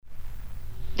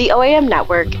The OAM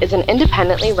Network is an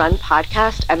independently run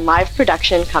podcast and live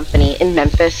production company in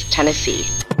Memphis, Tennessee.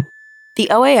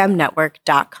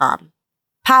 TheOAMNetwork.com.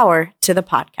 Power to the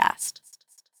podcast.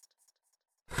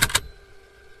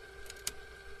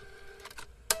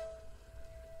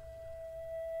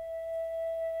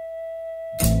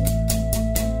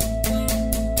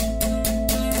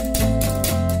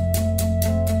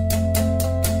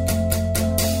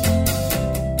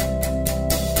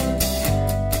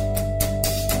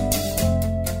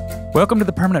 Welcome to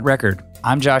The Permanent Record.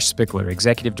 I'm Josh Spickler,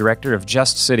 Executive Director of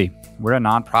Just City. We're a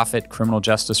nonprofit criminal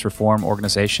justice reform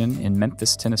organization in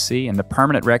Memphis, Tennessee, and The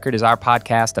Permanent Record is our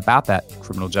podcast about that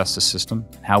criminal justice system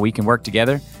and how we can work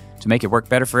together to make it work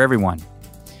better for everyone.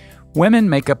 Women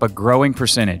make up a growing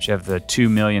percentage of the 2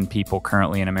 million people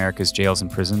currently in America's jails and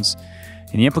prisons,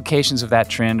 and the implications of that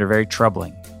trend are very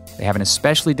troubling. They have an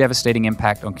especially devastating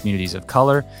impact on communities of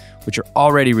color, which are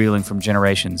already reeling from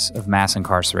generations of mass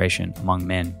incarceration among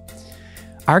men.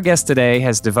 Our guest today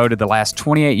has devoted the last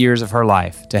 28 years of her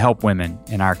life to help women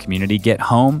in our community get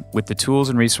home with the tools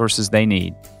and resources they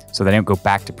need so they don't go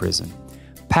back to prison.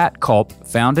 Pat Culp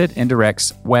founded and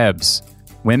directs WEBS,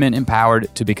 Women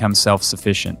Empowered to Become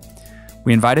Self-Sufficient.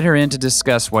 We invited her in to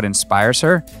discuss what inspires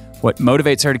her, what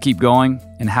motivates her to keep going,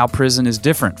 and how prison is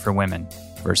different for women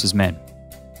versus men.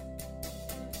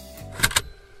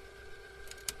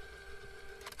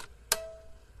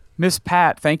 Miss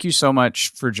Pat, thank you so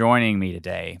much for joining me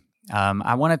today.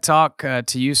 I want to talk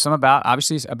to you some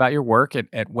about your work at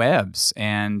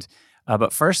WEBS,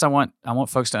 but first I want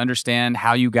folks to understand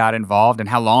how you got involved and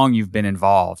how long you've been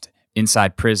involved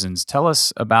inside prisons. Tell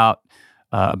us about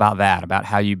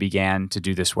how you began to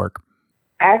do this work.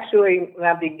 Actually,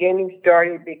 my beginning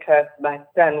started because my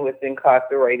son was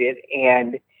incarcerated,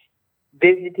 and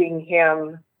visiting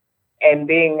him and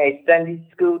being a Sunday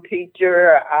school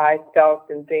teacher, I saw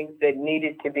some things that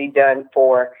needed to be done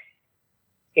for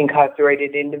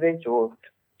incarcerated individuals.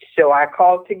 So I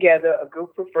called together a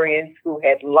group of friends who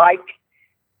had like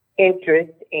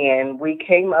interests, and we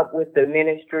came up with the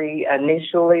ministry.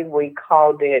 Initially, we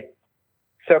called it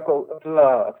Circle of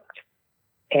Love.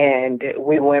 And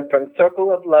we went from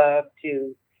Circle of Love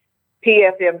to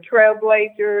PFM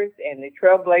Trailblazers, and the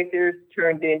Trailblazers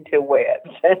turned into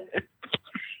WEBS.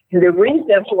 The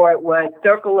reason for it was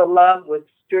Circle of Love was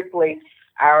strictly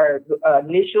our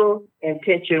initial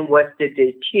intention was to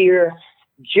deter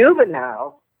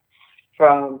juveniles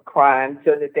from crime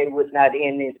so that they would not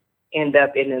end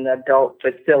up in an adult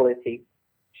facility.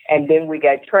 And then we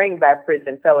got trained by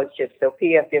Prison Fellowship. So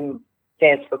PFM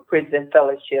stands for Prison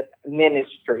Fellowship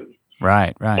Ministries.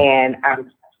 Right. And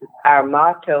our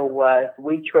motto was,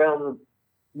 we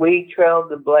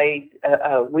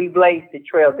blaze the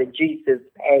trail that Jesus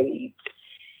paved.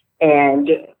 And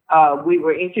we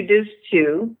were introduced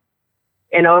to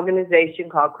an organization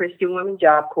called Christian Women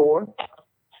Job Corps,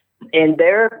 and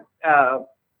their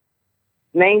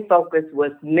main focus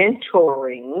was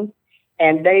mentoring,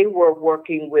 and they were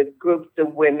working with groups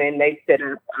of women. They set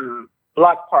up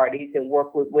block parties and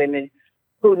work with women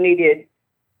who needed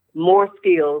more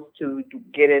skills to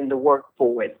get in the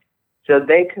workforce. So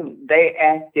they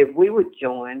asked if we would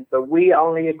join, but we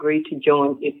only agreed to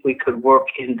join if we could work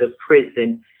in the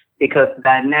prison, because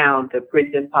by now the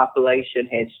prison population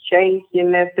has changed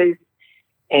in Memphis,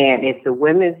 and it's a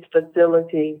women's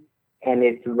facility, and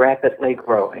it's rapidly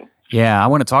growing. Yeah, I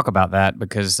want to talk about that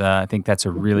because I think that's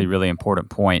a really, really important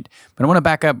point. But I want to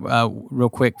back up real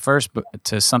quick first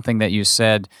to something that you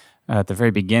said at the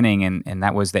very beginning, and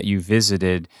that was that you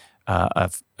visited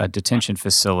a detention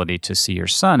facility to see your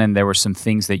son, and there were some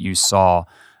things that you saw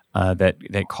that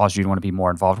caused you to want to be more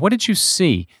involved. What did you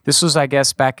see? This was, I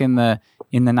guess, back in the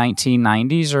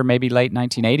 1990s or maybe late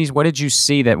 1980s. What did you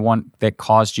see that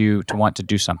caused you to want to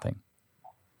do something?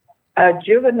 A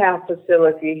juvenile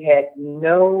facility had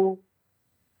no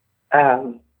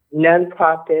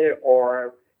nonprofit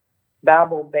or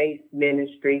Bible-based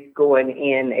ministries going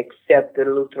in except the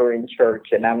Lutheran Church,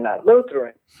 and I'm not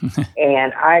Lutheran.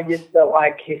 And I just felt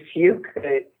like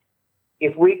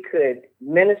if we could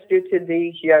minister to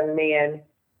these young men,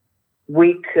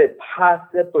 we could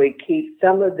possibly keep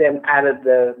some of them out of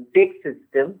the big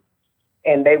system,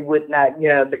 and they would not,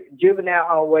 the juvenile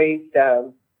always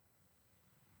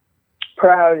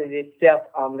prided itself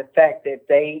on the fact that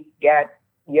they got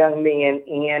young men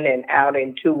in and out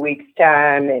in 2 weeks'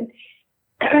 time, and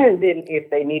then if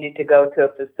they needed to go to a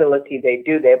facility, they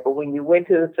do that. But when you went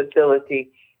to the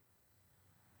facility,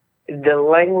 the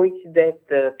language that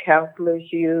the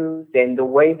counselors used and the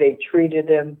way they treated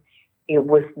them, it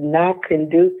was not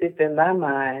conducive in my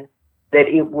mind that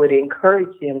it would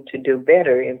encourage them to do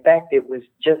better. In fact, it was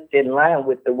just in line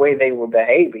with the way they were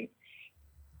behaving.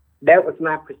 That was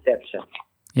my perception.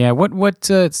 Yeah.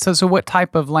 So what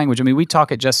type of language? I mean, we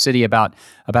talk at Just City about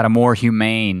a more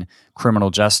humane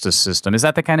criminal justice system. Is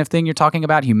that the kind of thing you're talking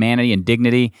about? Humanity and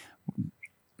dignity?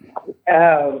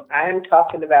 I'm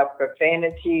talking about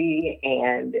profanity,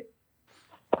 and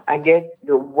I guess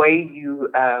the way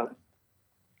you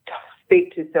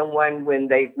speak to someone when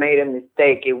they've made a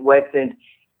mistake. It wasn't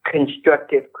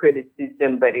constructive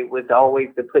criticism, but it was always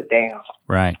the put down.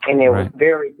 Right. And it was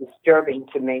very disturbing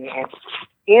to me. And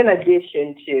in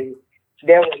addition to,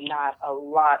 there was not a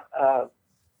lot of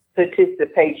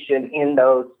participation in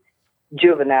those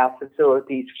juvenile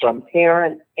facilities from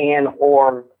parents and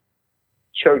or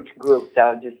church groups,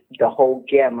 just the whole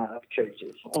gamut of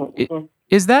churches. Mm-hmm.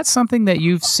 Is that something that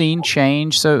you've seen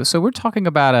change? So we're talking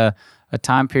about a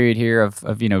time period here of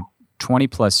 20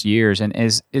 plus years, and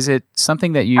is it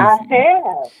something that you? I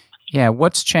have. Yeah,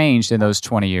 what's changed in those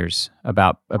 20 years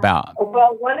about?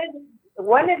 Well,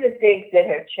 one of the things that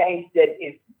have changed that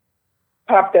is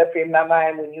popped up in my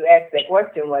mind when you asked that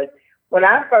question was when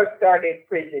I first started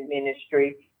prison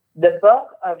ministry. The bulk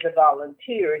of the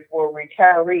volunteers were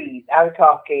retirees. I'm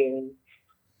talking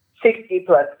 60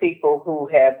 plus people who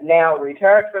have now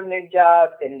retired from their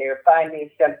jobs and they're finding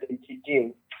something to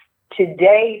do.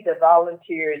 Today, the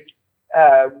volunteers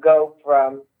go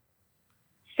from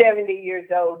 70 years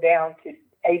old down to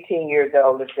 18 years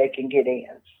old if they can get in.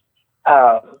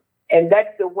 And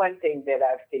that's the one thing that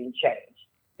I've seen change.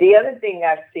 The other thing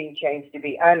I've seen change, to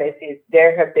be honest, is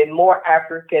there have been more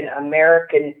African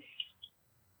American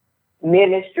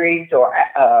ministries or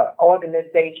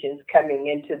organizations coming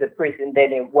into the prison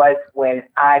than it was when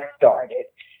I started.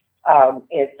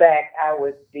 In fact, I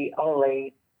was the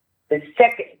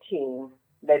second team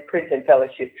that Prison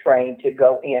Fellowship trained to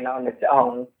go in on its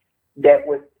own that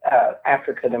was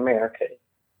African American.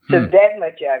 So that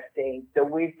much I've seen. So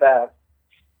we've,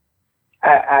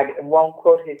 I won't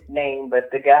quote his name, but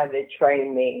the guy that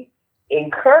trained me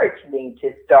encouraged me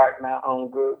to start my own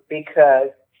group because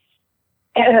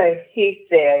he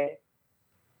said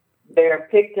they're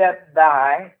picked up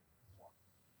by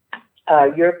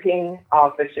European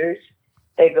officers.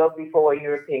 They go before a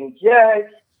European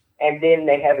judge, and then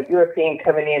they have a European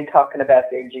coming in talking about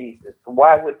their Jesus.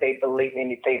 Why would they believe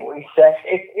anything we say?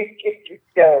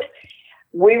 So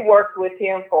we worked with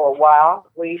him for a while,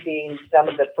 we being some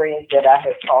of the friends that I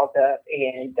had called up,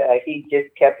 and he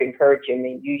just kept encouraging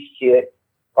me, you should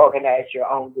organize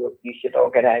your own group. You should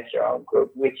organize your own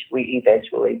group, which we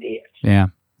eventually did.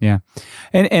 Yeah.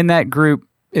 And that group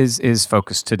is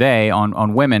focused today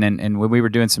on women. And when we were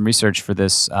doing some research for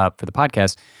this, for the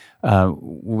podcast,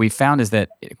 what we found is that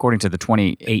according to the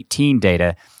 2018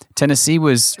 data, Tennessee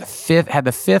had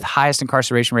the fifth highest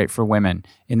incarceration rate for women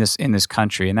in this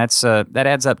country. And that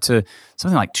adds up to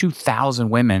something like 2,000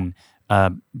 women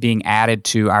being added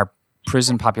to our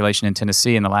prison population in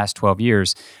Tennessee in the last 12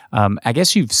 years. I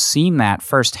guess you've seen that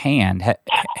firsthand.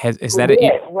 Is that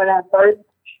it? When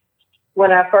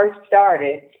I first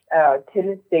started,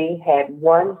 Tennessee had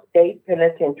one state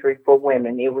penitentiary for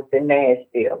women. It was in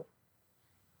Nashville.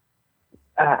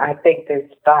 I think there's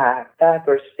five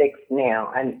or six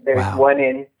now, and there's one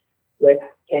in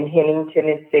Henning,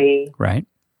 Tennessee. Right.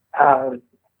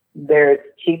 There's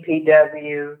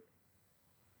GPW.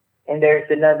 And there's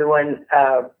another one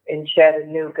in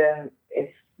Chattanooga.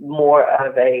 It's more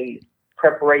of a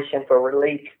preparation for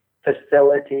relief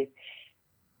facility.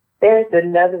 There's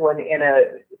another one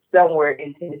somewhere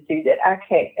in Tennessee that I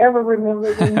can't ever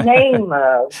remember the name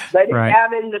of, but it's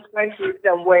out in the country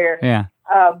somewhere. Yeah.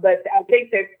 But I think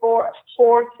there's four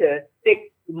to six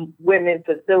women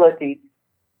facilities.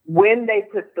 When they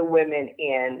put the women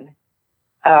in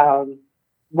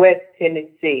West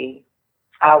Tennessee,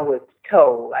 I was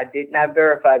told, I did not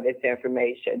verify this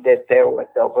information, that there was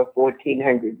over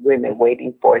 1,400 women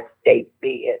waiting for a state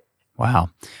bed. Wow.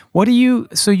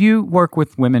 So you work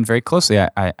with women very closely,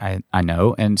 I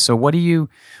know. And so what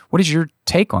is your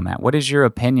take on that? What is your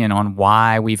opinion on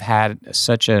why we've had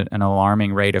such an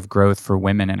alarming rate of growth for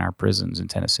women in our prisons in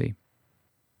Tennessee?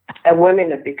 And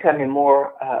women are becoming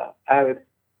more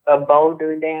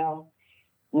bolder now.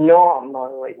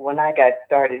 Normally, when I got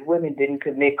started, women didn't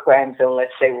commit crimes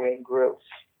unless they were in groups.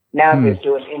 Now they're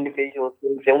doing individual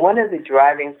things. And one of the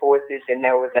driving forces, and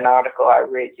there was an article I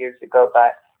read years ago by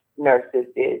nurses,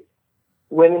 is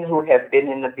women who have been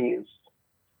in abuse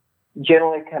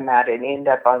generally come out and end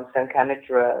up on some kind of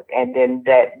drug, and then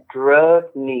that drug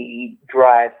need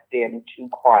drives them to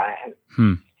crime.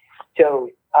 So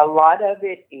a lot of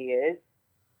it is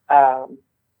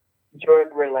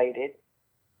drug related.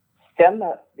 some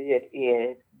of it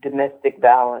is domestic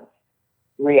violence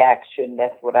reaction.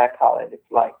 That's what I call it.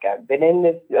 It's like I've been in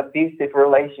this abusive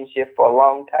relationship for a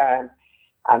long time.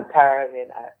 I'm tired,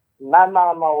 and my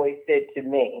mom always said to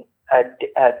me,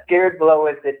 a scared blow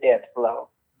is a death blow.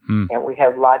 And we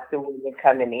have lots of women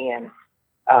coming in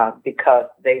because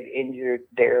they've injured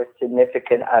their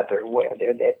significant other,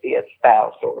 whether that be a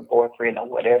spouse or a boyfriend or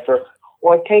whatever,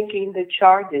 or taking the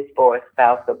charges for a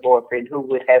spouse or boyfriend who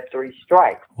would have 3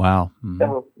 strikes. Wow.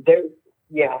 So there's,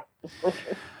 yeah.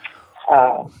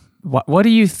 What do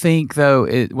you think, though?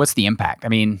 What's the impact? I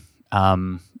mean,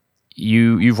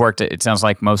 you've worked, it sounds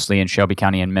like, mostly in Shelby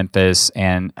County and Memphis,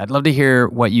 and I'd love to hear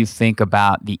what you think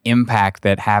about the impact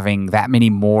that having that many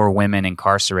more women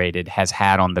incarcerated has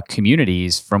had on the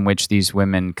communities from which these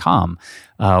women come.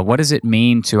 What does it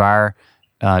mean to our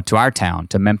town,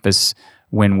 to Memphis,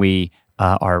 when we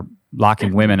are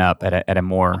locking women up at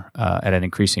an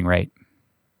increasing rate?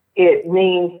 It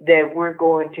means that we're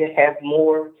going to have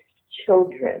more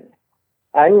children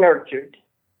unnurtured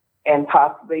and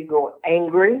possibly go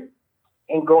angry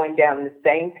and going down the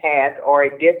same path or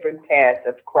a different path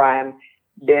of crime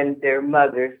than their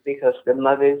mothers, because the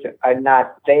mothers are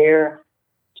not there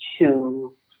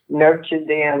to nurture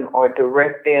them or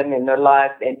direct them in their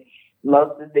lives. And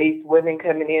most of these women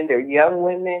coming in, they're young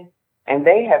women, and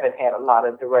they haven't had a lot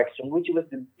of direction, which was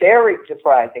very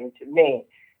surprising to me,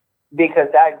 because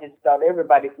I just thought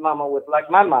everybody's mama was like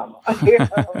my mama. You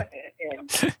know? And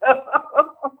so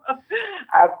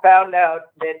I found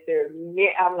out that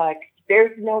I'm like,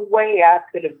 there's no way I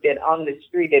could have been on the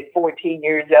street at 14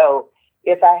 years old.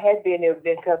 If I had been, it would have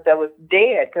been because I was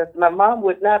dead, because my mom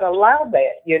would not allow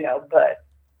that, you know. But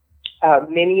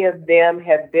many of them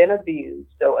have been abused.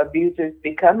 So abusers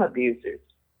become abusers.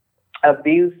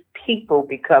 Abused people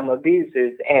become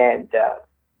abusers. And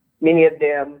many of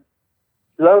them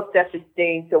low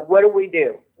self-esteem. So what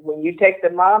do? When you take the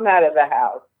mom out of the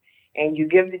house and you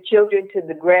give the children to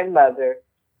the grandmother,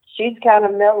 she's kind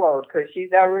of mellowed because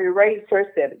she's already raised her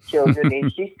set of children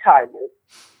and she's tired.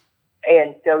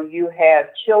 And so you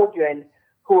have children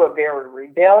who are very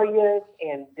rebellious,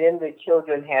 and then the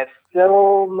children have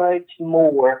so much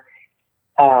more,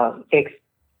 not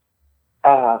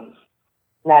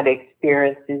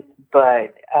experiences,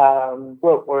 but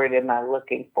what word am I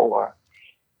looking for?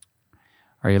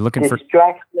 Are you looking for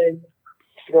distraction?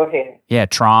 Go ahead. Yeah,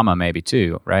 trauma maybe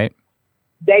too, right?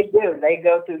 They do. They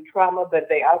go through trauma, but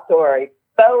they also are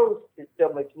exposed to so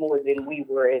much more than we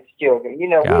were as children. You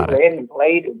know, we were in and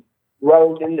played and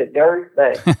rolled in the dirt,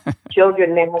 but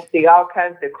children now see all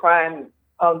kinds of crime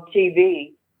on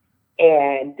TV,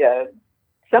 and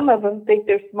some of them think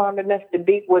they're smart enough to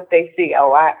beat what they see.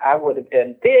 Oh, I would have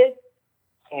done this.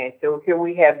 And so here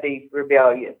we have these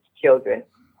rebellious children.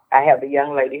 I have a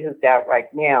young lady who's out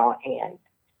right now, and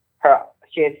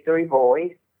she has 3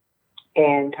 boys,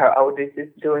 and her oldest is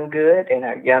doing good, and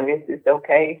her youngest is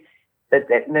okay. But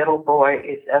that middle boy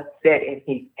is upset, and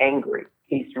he's angry.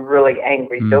 He's really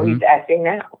angry, so he's acting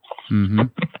out. Mm-hmm.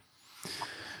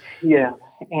 Yeah,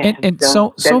 and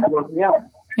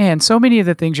so many of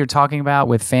the things you're talking about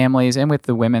with families and with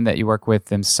the women that you work with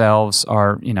themselves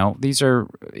are, these are,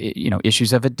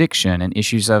 issues of addiction and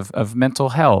issues of mental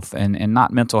health, and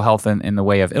not mental health in the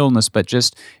way of illness, but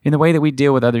just in the way that we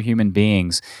deal with other human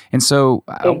beings. And so,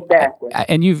 exactly.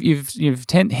 And you've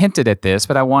hinted at this,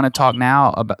 but I want to talk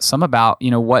now about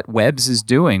what WEBS is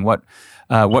doing, what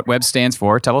WEBS stands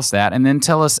for. Tell us that, and then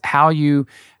tell us how you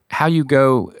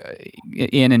go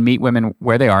in and meet women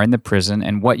where they are in the prison,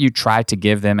 and what you try to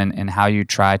give them, and how you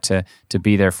try to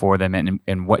be there for them,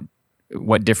 and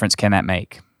what difference can that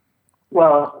make?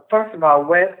 Well, first of all,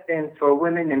 WEB stands for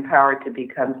Women Empowered to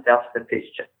Become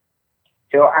Self-Sufficient.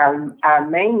 So our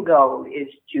main goal is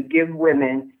to give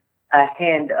women a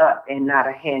hand up and not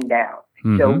a handout.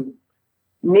 Mm-hmm. So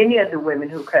many of the women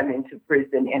who come into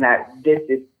prison, and this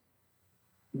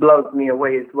blows me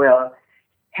away as well,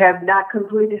 have not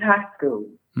completed high school.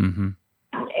 Mm-hmm.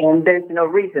 And there's no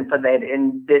reason for that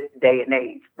in this day and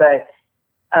age. But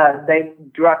they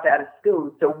dropped out of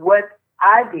school. So what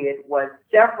I did was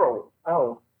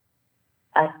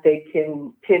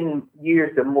 10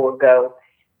 years or more ago,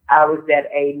 I was at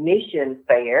a mission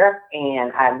fair,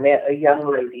 and I met a young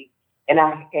lady, and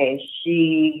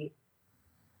she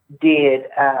did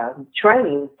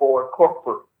training for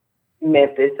corporate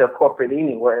Memphis or corporate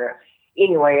anywhere.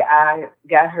 Anyway, I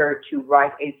got her to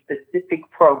write a specific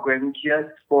program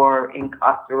just for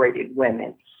incarcerated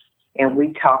women. And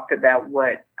we talked about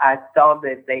what I saw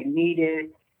that they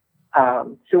needed.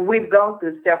 So we've gone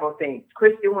through several things.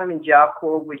 Christian Women Job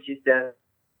Corps, which is the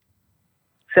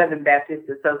Southern Baptist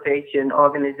Association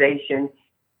organization,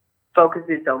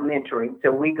 focuses on mentoring.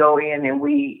 So we go in and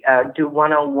we do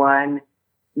one-on-one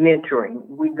mentoring.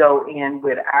 We go in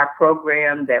with our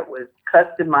program that was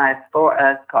customized for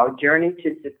us called Journey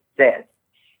to Success.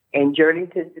 And Journey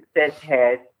to Success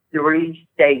has 3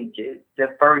 stages.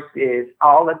 The first is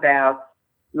all about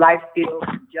life skills,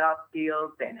 job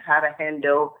skills, and how to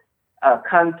handle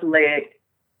conflict.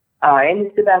 And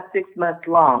it's about 6 months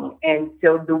long. And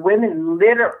so the women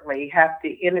literally have to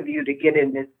interview to get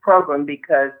in this program,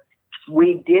 because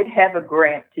we did have a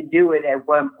grant to do it at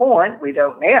one point. We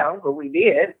don't now, but we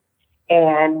did.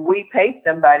 And we paid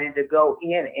somebody to go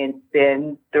in and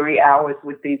spend 3 hours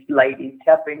with these ladies,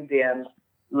 helping them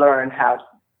learn how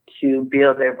to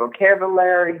build their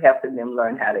vocabulary, helping them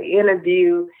learn how to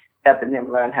interview, helping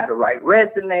them learn how to write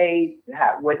resumes,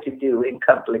 what to do in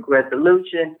conflict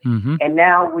resolution. Mm-hmm. And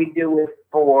now we do it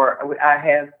I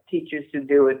have teachers who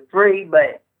do it free,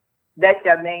 but that's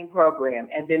our main program.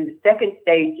 And then the second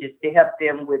stage is to help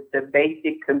them with the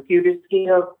basic computer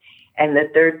skills. And the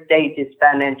third stage is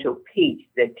financial peace,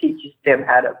 that teaches them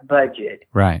how to budget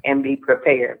and be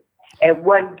prepared. At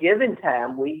one given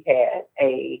time, we had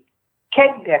a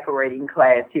cake decorating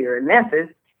class here in Memphis,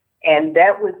 and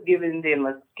that was giving them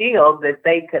a skill that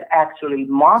they could actually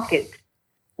market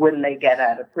when they got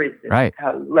out of prison. Right.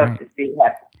 I'd love to see it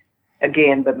happen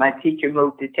again, but my teacher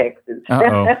moved to Texas.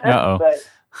 Uh-oh.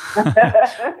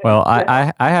 Well,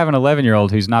 I have an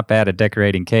 11-year-old who's not bad at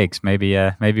decorating cakes.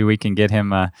 Maybe we can get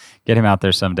him out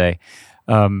there someday.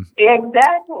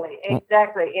 Exactly.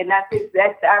 And I think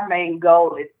that's our main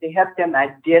goal, is to help them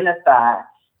identify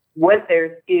what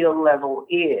their skill level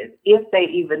is, if they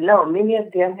even know. Many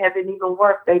of them haven't even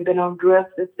worked. They've been on drugs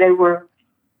since they were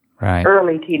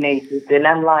early teenagers. And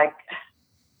I'm like,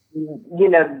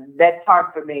 that's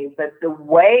hard for me. But the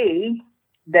way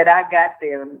that I got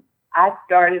them, I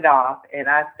started off and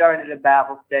I started a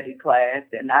Bible study class,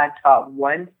 and I taught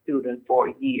one student for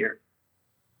a year.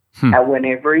 I went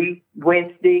every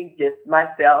Wednesday, just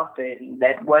myself and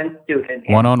that one student.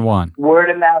 One-on-one. Word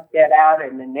of mouth got out,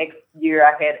 and the next year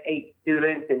I had 8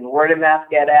 students, and word of mouth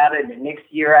got out, and the next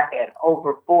year I had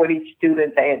over 40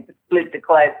 students. I had to split the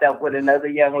class up with another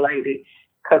young lady,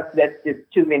 because that's just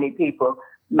too many people.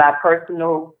 My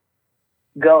personal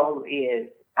goal is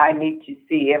I need to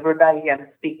see everybody I'm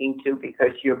speaking to,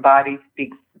 because your body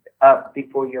speaks up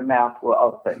before your mouth will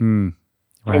open.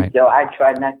 Right. And so I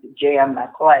try not to jam my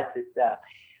classes up.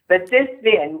 But since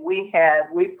then, we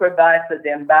provide for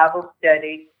them Bible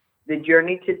study, the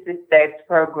Journey to Success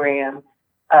program,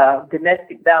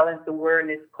 domestic violence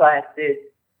awareness classes,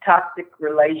 toxic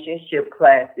relationship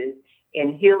classes,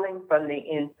 and healing from the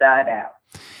inside out.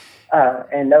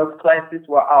 And those classes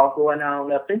were all going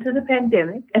on up into the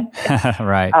pandemic.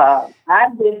 Right.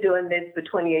 I've been doing this for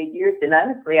 28 years, and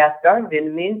honestly, I started in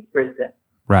the men's prison.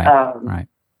 Right. Right.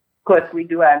 Of course, we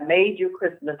do our major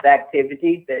Christmas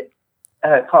activities that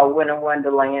called Winter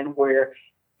Wonderland, where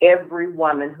every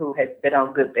woman who has been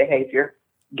on good behavior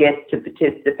gets to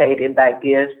participate and buy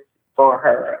gifts for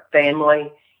her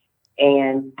family,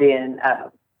 and then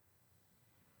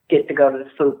get to go to the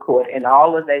food court. And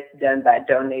all of that's done by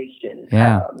donation.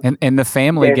 Yeah, and the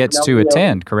family gets to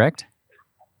attend, correct?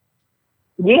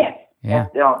 Yes. Yeah.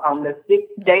 On the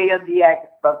 6th day of the act,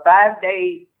 for 5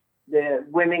 days, the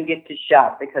women get to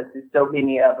shop, because there's so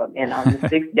many of them. And on the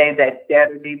 6th day, that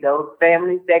Saturday, those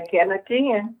families that can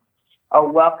attend are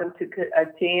welcome to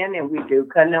attend. And we do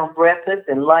continental breakfast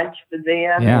and lunch for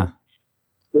them. Yeah.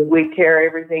 And we tear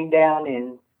everything down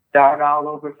and start all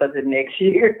over for the next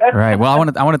year. Right. Well, I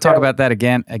want to talk about that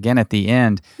again at the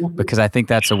end, because I think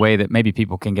that's a way that maybe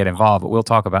people can get involved. But we'll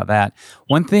talk about that.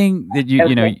 One thing that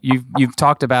you've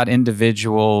talked about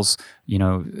individuals,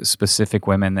 specific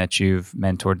women that you've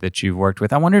mentored, that you've worked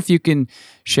with. I wonder if you can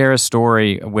share a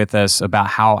story with us about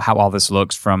how all this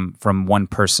looks from one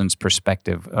person's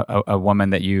perspective, a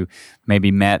woman that you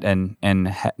maybe met and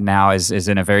now is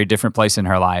in a very different place in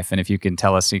her life. And if you can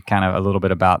tell us kind of a little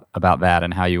bit about that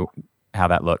and how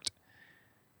that looked.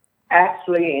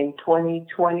 Actually, in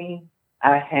 2020,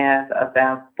 I have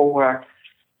about 4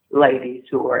 ladies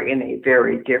who are in a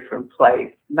very different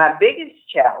place. My biggest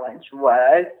challenge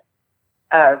was,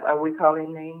 are we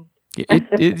calling names?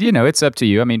 It's up to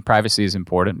you. I mean, privacy is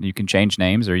important. You can change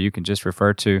names, or you can just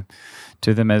refer to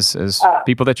them as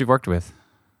people that you've worked with.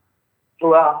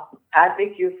 Well, I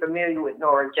think you're familiar with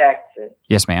Nora Jackson.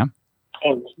 Yes, ma'am.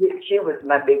 And she was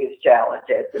my biggest challenge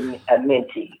as a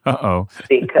mentee. Uh-oh.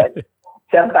 Because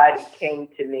somebody came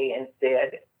to me and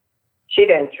said, she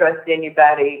doesn't trust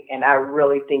anybody, and I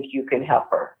really think you can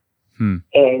help her.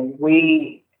 And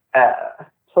we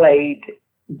played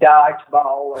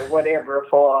dodgeball or whatever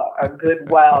for a good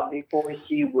while before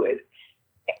she would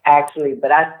actually,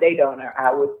 but I stayed on her.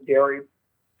 I was very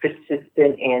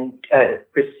persistent in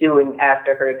pursuing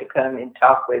after her to come and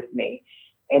talk with me.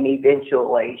 And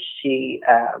eventually she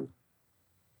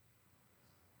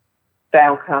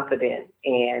found confidence,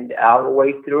 and all the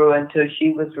way through until she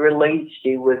was released,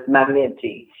 she was my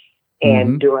mentee.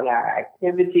 And during our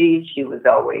activities, she was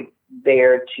always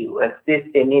there to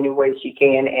assist in any way she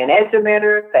can. And as a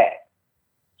matter of fact,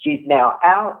 she's now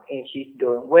out and she's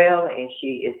doing well, and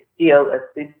she is still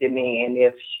assisting me. And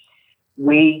if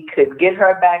we could get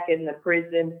her back in the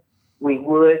prison, we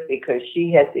would, because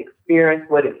she has experienced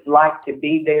what it's like to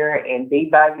be there and be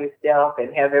by yourself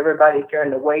and have everybody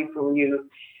turned away from you.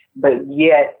 But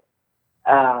yet,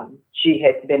 she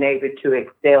has been able to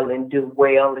excel and do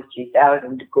well, and she's out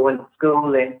and going to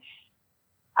school. And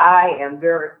I am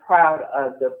very proud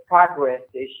of the progress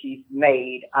that she's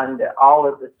made under all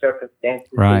of the circumstances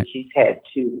that she's had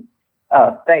to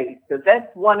face. So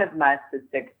that's one of my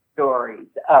success stories.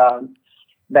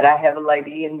 But I have a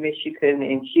lady in Michigan,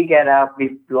 and she got out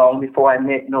long before I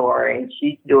met Nora, and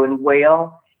she's doing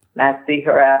well. And I see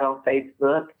her out on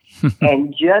Facebook.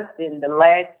 And just in the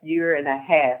last year and a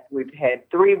half, we've had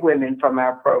 3 women from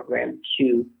our program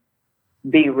to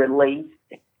be released.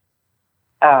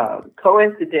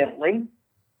 Coincidentally,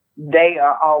 they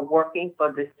are all working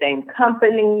for the same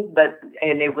company,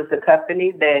 and it was a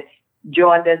company that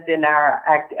joined us in our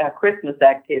Christmas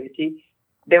activity.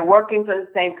 They're working for the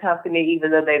same company,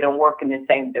 even though they don't work in the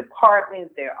same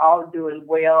department. They're all doing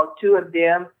well. 2 of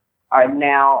them are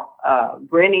now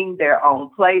renting their own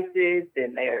places,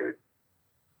 and they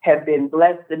have been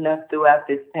blessed enough throughout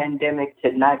this pandemic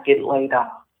to not get laid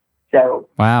off. So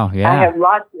wow, yeah. I have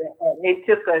lots of, it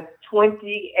took us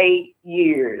 28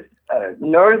 years.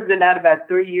 Nora's been out about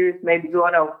 3 years, maybe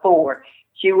going on 4.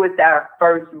 She was our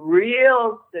first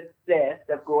real success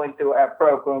of going through our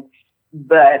program.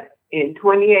 But in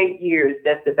 28 years,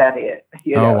 that's about it.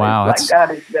 You know, wow. It's like,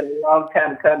 God, it's been a long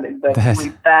time coming, but we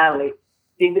finally,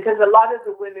 because a lot of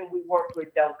the women we work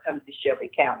with don't come to Shelby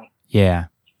County. Yeah.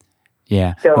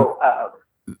 Yeah. So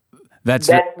that's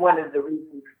one of the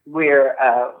reasons we're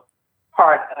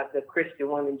part of the Christian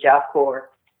Women Job Corps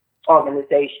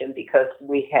organization, because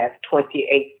we have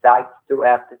 28 sites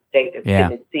throughout the state of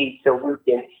Tennessee, so we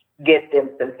can get them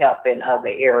some help in other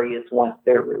areas once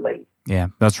they're released. Yeah,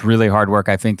 that's really hard work.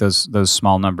 I think those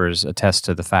small numbers attest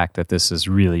to the fact that this is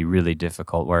really, really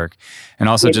difficult work. And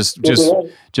also just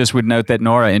would note that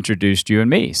Nora introduced you and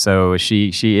me. So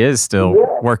she is still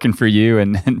working for you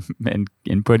and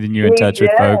putting you in touch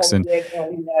with folks. And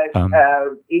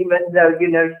even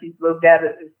though, she's moved out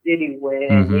of the city,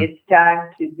 when it's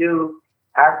time to do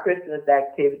our Christmas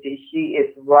activity, she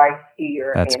is right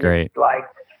here. That's great. It's like,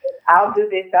 I'll do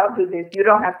this. You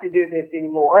don't have to do this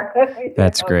anymore.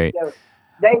 That's great. So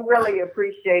they really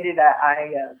appreciate it.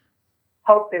 I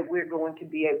hope that we're going to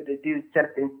be able to do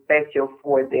something special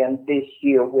for them this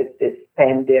year with this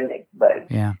pandemic. But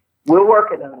we're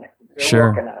working on it.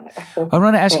 Working on it. I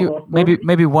want to ask you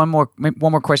maybe one more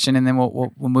question, and then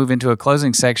we'll move into a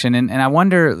closing section. And I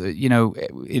wonder,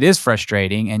 it is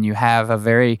frustrating, and you have a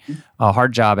very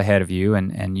hard job ahead of you,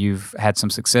 and you've had some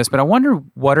success. But I wonder,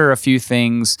 what are a few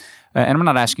things? And I'm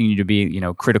not asking you to be,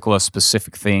 critical of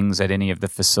specific things at any of the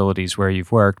facilities where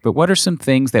you've worked, but what are some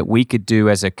things that we could do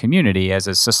as a community, as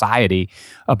a society,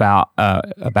 about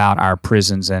our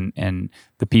prisons and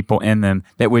the people in them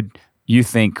that would, you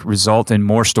think, result in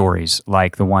more stories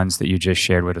like the ones that you just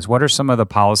shared with us? What are some of the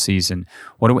policies, and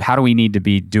how do we need to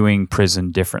be doing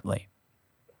prison differently?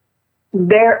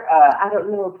 I don't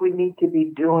know if we need to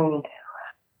be doing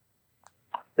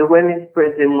the women's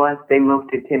prison. Once they move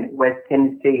to West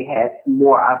Tennessee, has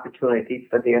more opportunities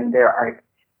for them. There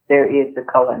is a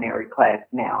culinary class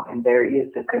now, and there is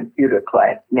a computer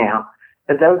class now.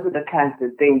 But those are the kinds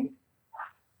of things.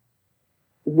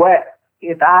 What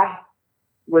if I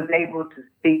was able to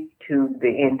speak to the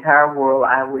entire world?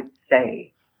 I would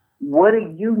say, what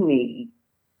do you need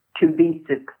to be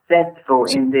successful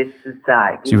in this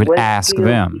society? So you would ask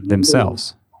them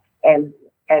themselves. And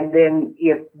then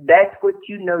if that's what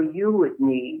you would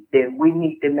need, then we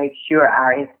need to make sure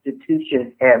our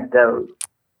institutions have those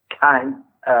kinds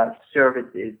of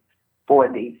services for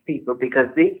these people, because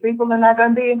these people are not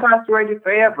going to be incarcerated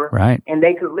forever. Right. And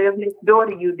they could live next door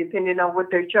to you depending on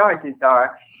what their charges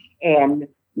are. And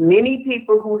many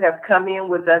people who have come in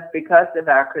with us because of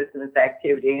our Christmas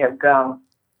activity have gone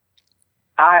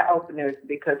eye-openers,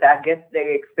 because I guess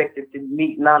they expected to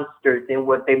meet monsters, and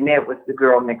what they met was the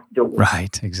girl next door.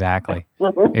 Right, exactly.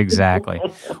 Exactly.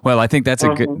 Well, I think that's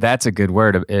a good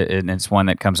word, and it's one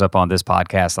that comes up on this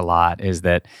podcast a lot, is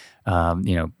that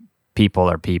people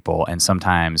are people, and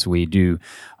sometimes we do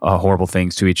horrible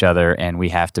things to each other, and we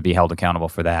have to be held accountable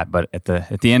for that. But at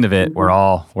the end of it, we're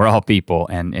all people,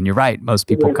 and you're right. Most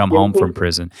people come home from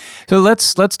prison. So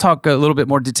let's talk a little bit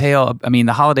more detail. I mean,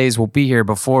 the holidays will be here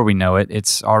before we know it.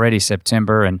 It's already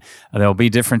September, and they'll be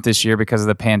different this year because of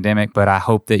the pandemic. But I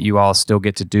hope that you all still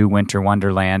get to do Winter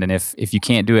Wonderland, and if you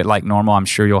can't do it like normal, I'm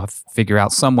sure you'll figure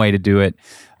out some way to do it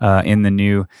in the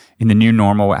new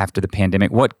normal after the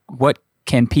pandemic. What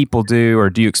can people do,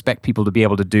 or do you expect people to be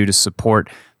able to do to support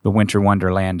the Winter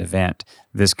Wonderland event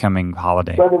this coming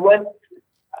holiday?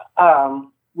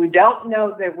 We don't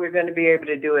know that we're going to be able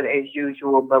to do it as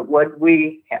usual, but what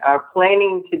we are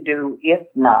planning to do, if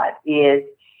not, is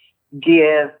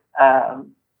give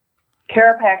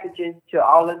care packages to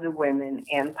all of the women,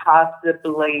 and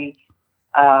possibly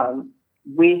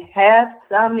we have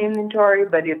some inventory,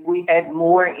 but if we had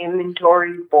more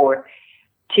inventory for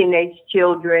teenage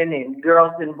children and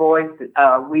girls and boys,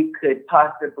 we could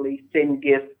possibly send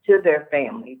gifts to their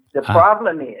families. The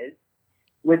problem is,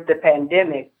 with the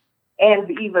pandemic, and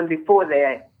even before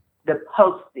that, the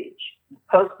postage.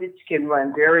 Postage can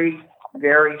run very,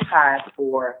 very high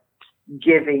for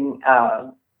shipping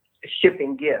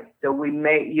gifts. So we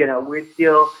may, we're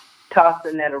still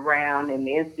tossing that around, and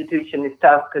the institution is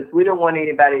tough because we don't want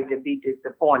anybody to be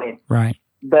disappointed. Right.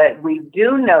 But we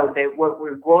do know that what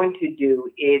we're going to do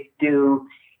is do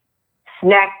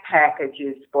snack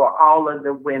packages for all of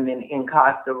the women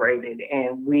incarcerated.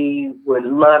 And we would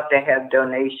love to have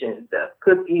donations of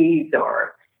cookies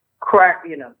or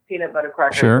peanut butter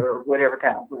crackers or whatever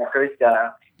kind of crackers,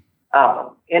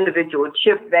 individual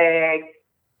chip bags,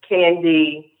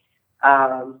 candy,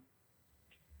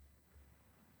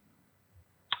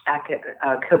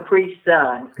 Capri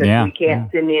Sun, because we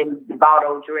can't send in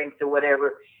bottled drinks or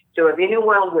whatever. So if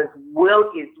anyone is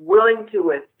willing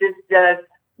to assist us,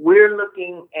 we're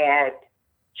looking at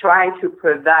trying to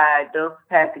provide those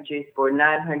packages for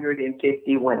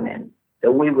 950 women.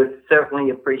 So we would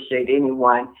certainly appreciate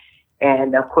anyone.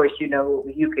 And of course,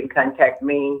 you can contact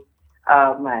me.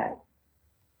 My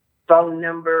phone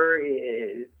number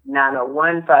is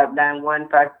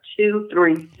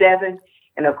 901-591-5237.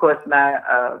 And of course, my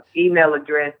email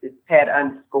address is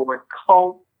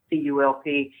pat_Culp,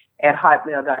 CULP,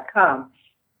 @hotmail.com.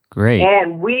 Great.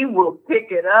 And we will pick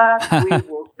it up. We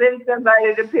will send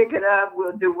somebody to pick it up.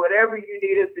 We'll do whatever you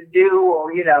need us to do,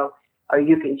 or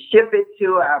you can ship it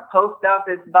to our post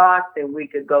office box, and we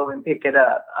could go and pick it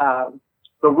up.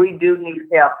 But we do need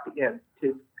help to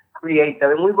create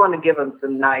them, and we want to give them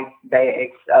some nice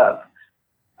bags of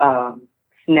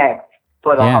snacks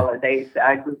for the holidays.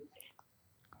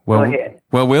 Go ahead.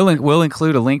 Well, we'll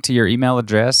include a link to your email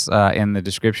address in the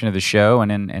description of the show,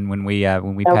 and when we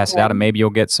pass it out, and maybe you'll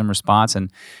get some response,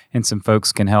 and some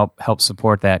folks can help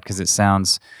support that, because it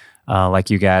sounds like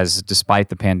you guys, despite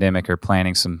the pandemic, are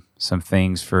planning some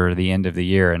things for the end of the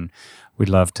year, and we'd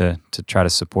love to try to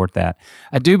support that.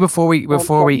 I do before we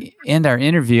end our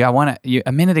interview. A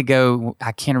minute ago,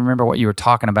 I can't remember what you were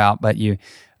talking about, but you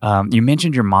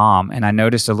mentioned your mom, and I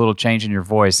noticed a little change in your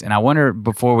voice. And I wonder,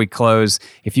 before we close,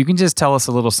 if you can just tell us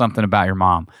a little something about your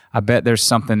mom. I bet there's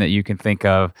something that you can think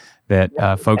of that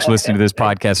folks listening to this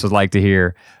podcast would like to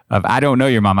hear. I don't know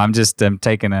your mom. I'm just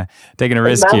taking a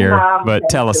risk here, but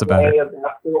tell us about it.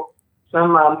 My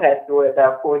mom passed away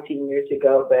about 14 years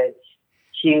ago, but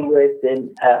she was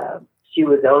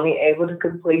only able to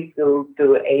complete through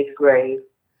 8th grade.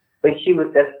 But she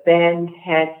was a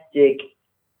fantastic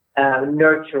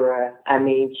nurturer. I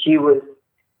mean,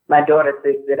 my daughter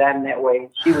thinks that I'm that way.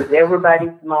 She was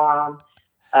everybody's mom.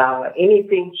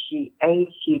 Anything she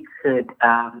ate, she could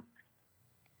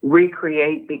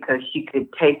recreate, because she could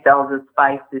taste all the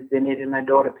spices in it, and my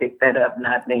daughter picked that up,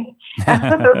 not me.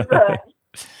 But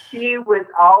she was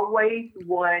always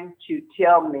one to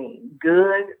tell me,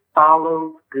 good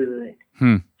follows good.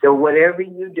 So whatever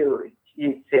you do,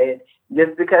 she said,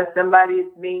 just because somebody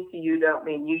is mean to you don't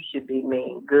mean you should be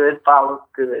mean. Good follows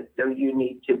good. So you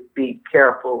need to be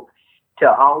careful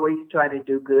to always try to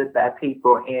do good by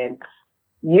people. And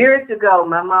years ago,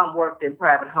 my mom worked in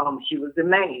private homes. She was a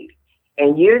maid.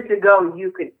 And years ago,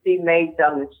 you could see maids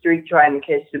on the street trying to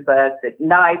catch the bus at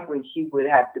night when she would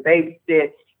have to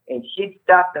babysit. And she'd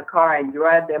stop the car and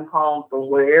drive them home from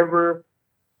wherever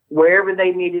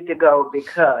they needed to go,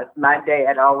 because my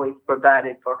dad always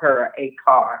provided for her a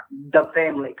car, the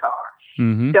family car.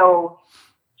 Mm-hmm. So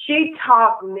she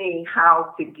taught me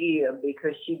how to give,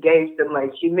 because she gave so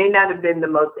much. She may not have been the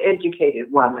most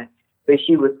educated woman, but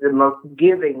she was the most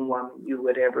giving woman you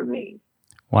would ever meet.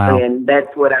 Wow. And that's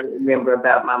what I remember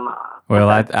about my mom. Well,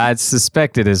 I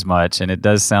suspected as much, and it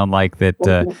does sound like that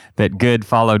that good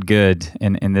followed good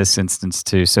in this instance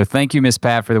too. So thank you, Miss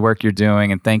Pat, for the work you're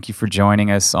doing, and thank you for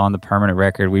joining us on The Permanent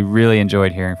Record. We really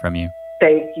enjoyed hearing from you.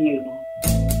 Thank you.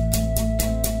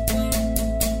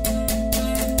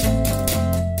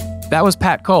 That was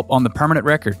Pat Culp on The Permanent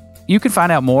Record. You can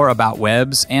find out more about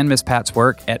Webbs and Miss Pat's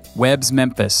work at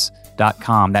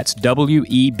webbsmemphis.com. That's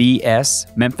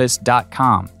WEBS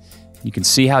Memphis.com. You can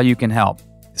see how you can help.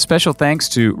 Special thanks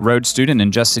to Rhodes student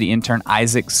and Just City intern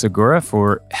Isaac Segura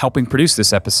for helping produce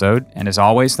this episode. And as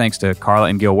always, thanks to Carla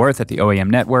and Gil Worth at the OAM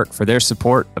Network for their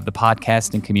support of the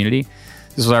podcasting community.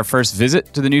 This was our first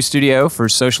visit to the new studio for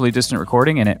socially distant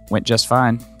recording, and it went just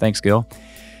fine. Thanks, Gil.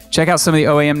 Check out some of the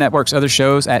OAM Network's other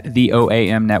shows at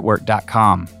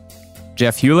theoamnetwork.com.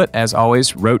 Jeff Hewlett, as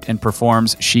always, wrote and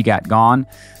performs She Got Gone,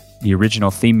 the original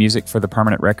theme music for The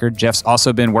Permanent Record. Jeff's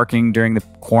also been working during the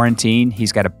quarantine.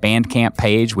 He's got a Bandcamp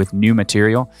page with new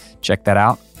material. Check that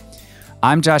out.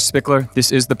 I'm Josh Spickler.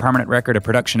 This is The Permanent Record, a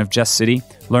production of Just City.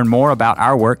 Learn more about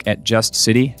our work at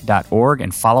justcity.org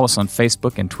and follow us on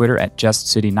Facebook and Twitter at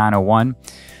JustCity901.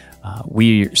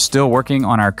 We're still working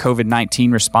on our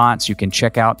COVID-19 response. You can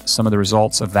check out some of the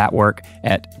results of that work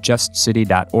at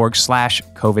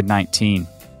justcity.org/COVID-19.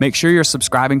 Make sure you're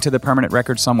subscribing to The Permanent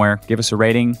Record somewhere. Give us a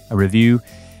rating, a review.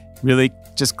 Really,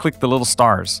 just click the little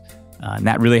stars. And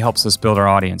that really helps us build our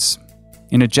audience.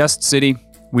 In a Just City,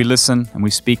 we listen and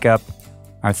we speak up.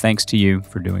 Our thanks to you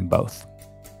for doing both.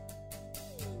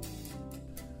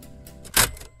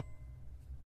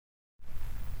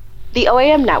 The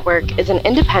OAM Network is an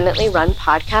independently run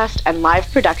podcast and live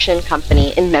production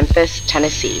company in Memphis,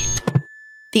 Tennessee.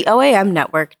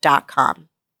 TheOAMNetwork.com.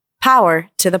 Power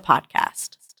to the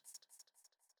podcast.